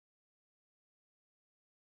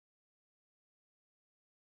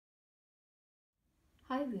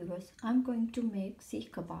Hi viewers, I'm going to make Seekh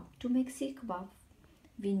Kebab. To make Seekh Kebab,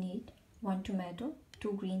 we need 1 tomato,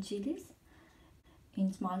 2 green chilies,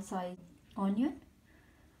 in small size onion,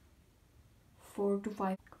 4 to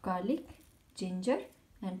 5 garlic, ginger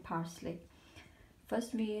and parsley.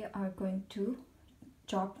 First we are going to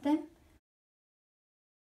chop them.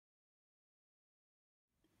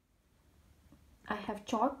 I have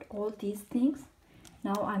chopped all these things.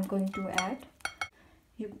 Now I'm going to add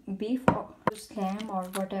beef or lamb or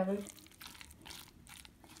whatever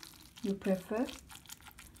you prefer.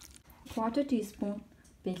 1/4 teaspoon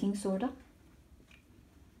baking soda,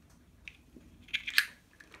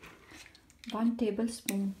 1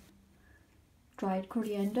 tablespoon dried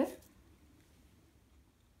coriander,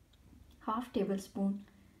 1/2 tablespoon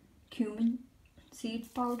cumin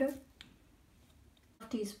seed powder, 1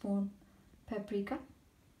 teaspoon paprika,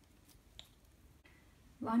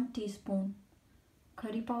 1 teaspoon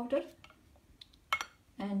curry powder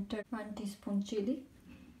and 1 teaspoon chili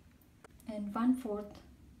and 1/4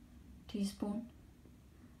 teaspoon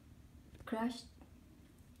crushed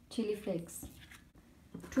chili flakes,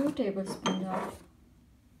 2 tablespoons of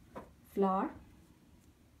flour,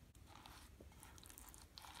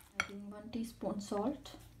 adding 1 teaspoon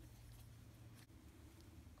salt,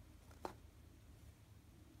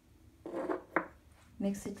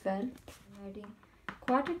 mix it well, adding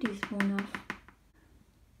 1/4 teaspoon of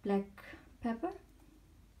black pepper,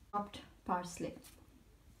 chopped parsley.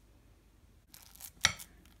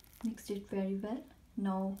 Mix it very well.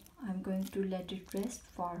 Now I'm going to let it rest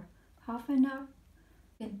for half an hour.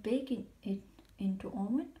 You can bake it into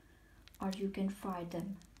oven or you can fry them,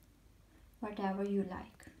 whatever you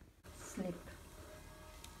like. Slip.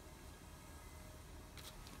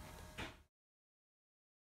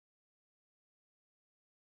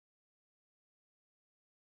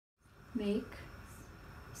 Make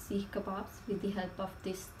Seekh kebabs with the help of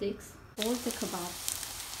these sticks. Pour the kebabs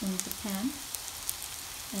in the pan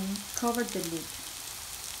and cover the lid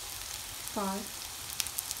for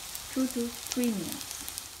 2 to 3 minutes.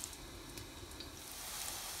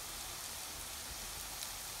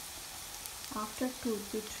 After 2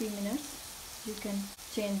 to 3 minutes, you can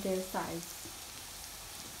change their size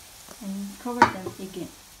and cover them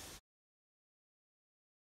again.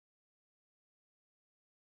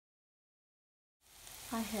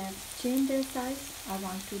 I have changed their size. I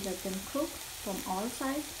want to let them cook from all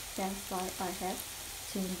sides. That's why I have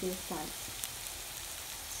changed their size.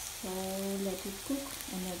 So let it cook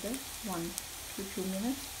another 1 to 2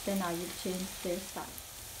 minutes. Then I will change their size.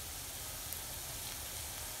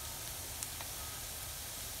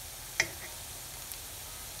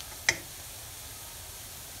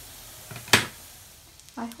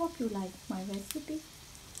 I hope you like my recipe.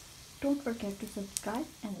 Don't forget to subscribe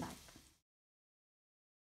and like.